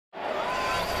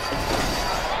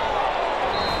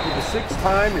sixth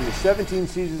time in the 17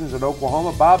 seasons at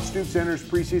Oklahoma, Bob Stoops enters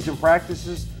preseason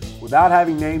practices without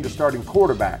having named a starting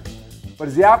quarterback. But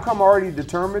is the outcome already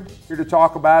determined? Here to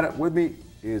talk about it with me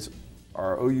is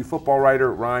our OU football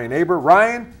writer, Ryan Aber.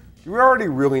 Ryan, do we already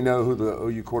really know who the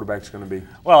OU quarterback is going to be?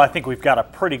 Well, I think we've got a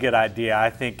pretty good idea. I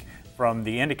think from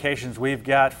the indications we've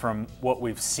got, from what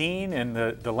we've seen in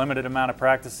the limited amount of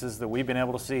practices that we've been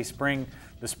able to see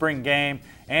the spring game,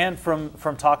 and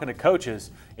from talking to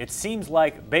coaches, it seems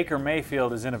like Baker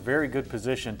Mayfield is in a very good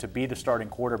position to be the starting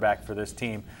quarterback for this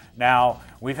team. Now,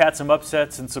 we've had some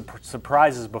upsets and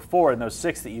surprises before in those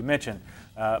six that you mentioned.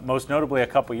 Most notably a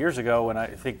couple years ago when I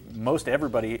think most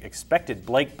everybody expected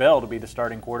Blake Bell to be the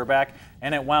starting quarterback,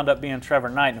 and it wound up being Trevor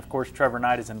Knight. And, of course, Trevor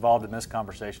Knight is involved in this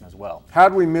conversation as well. How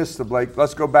did we miss the Blake?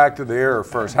 Let's go back to the error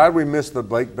first. How did we miss the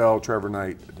Blake Bell-Trevor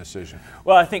Knight decision?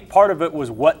 Well, I think part of it was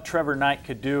what Trevor Knight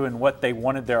could do and what they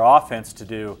wanted their offense to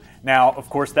do. Now, of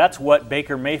course, that's what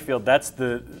Baker Mayfield, that's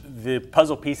the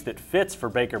puzzle piece that fits for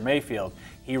Baker Mayfield.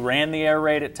 He ran the air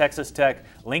raid at Texas Tech.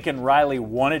 Lincoln Riley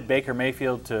wanted Baker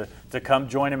Mayfield to come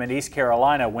join him in East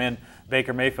Carolina when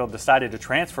Baker Mayfield decided to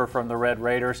transfer from the Red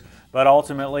Raiders. But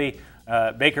ultimately,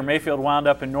 Baker Mayfield wound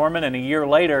up in Norman, and a year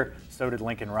later, so did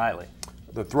Lincoln Riley.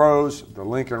 The throws, the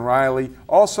Lincoln Riley.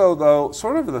 Also, though,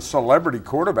 sort of the celebrity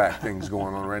quarterback thing's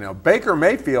going on right now. Baker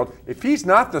Mayfield, if he's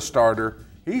not the starter,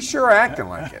 he's sure acting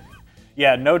like it.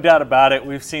 Yeah, no doubt about it.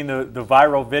 We've seen the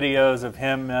viral videos of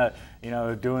him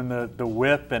doing the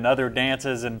whip and other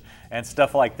dances and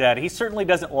stuff like that. He certainly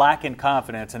doesn't lack in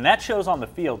confidence, and that shows on the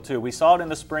field too. We saw it in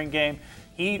the spring game.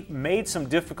 He made some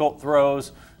difficult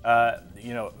throws,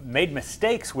 made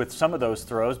mistakes with some of those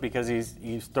throws because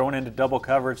he's thrown into double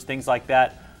coverage, things like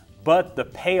that. But the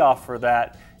payoff for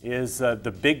that is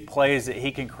the big plays that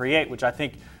he can create, which I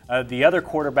think the other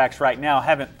quarterbacks right now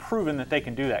haven't proven that they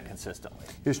can do that consistently.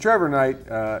 His Trevor Knight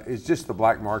is just the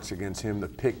black marks against him, the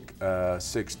pick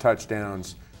six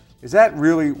touchdowns. Is that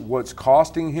really what's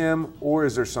costing him, or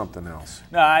is there something else?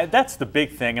 No, that's the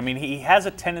big thing. I mean, he has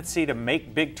a tendency to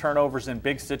make big turnovers in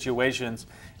big situations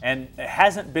and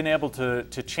hasn't been able to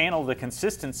channel the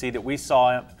consistency that we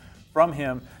saw from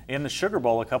him in the Sugar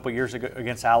Bowl a couple years ago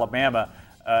against Alabama.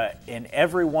 In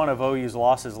every one of OU's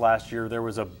losses last year, there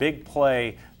was a big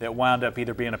play that wound up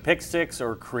either being a pick six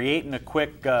or creating a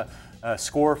quick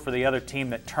score for the other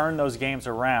team that turned those games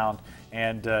around,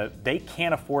 and they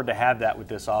can't afford to have that with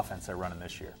this offense they're running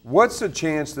this year. What's the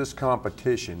chance this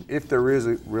competition, if there is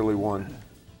really one,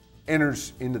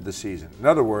 enters into the season? In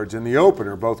other words, in the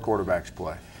opener, both quarterbacks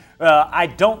play. I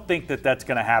don't think that's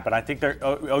going to happen. I think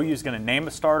OU is going to name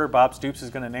a starter. Bob Stoops is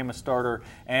going to name a starter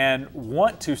and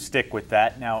want to stick with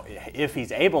that. Now, if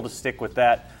he's able to stick with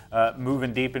that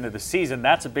moving deep into the season,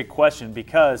 that's a big question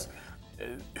because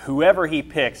whoever he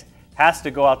picks has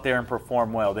to go out there and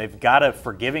perform well. They've got a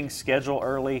forgiving schedule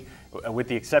early, with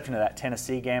the exception of that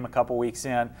Tennessee game a couple weeks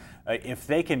in. If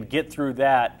they can get through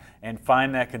that and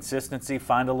find that consistency,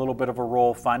 find a little bit of a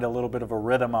role, find a little bit of a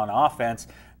rhythm on offense,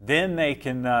 then they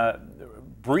can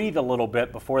breathe a little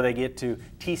bit before they get to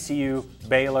TCU,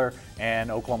 Baylor, and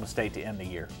Oklahoma State to end the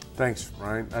year. Thanks,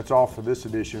 Ryan. That's all for this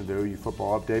edition of the OU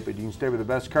Football Update, but you can stay with the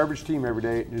best coverage team every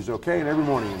day at News OK and every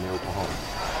morning in the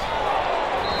Oklahoma.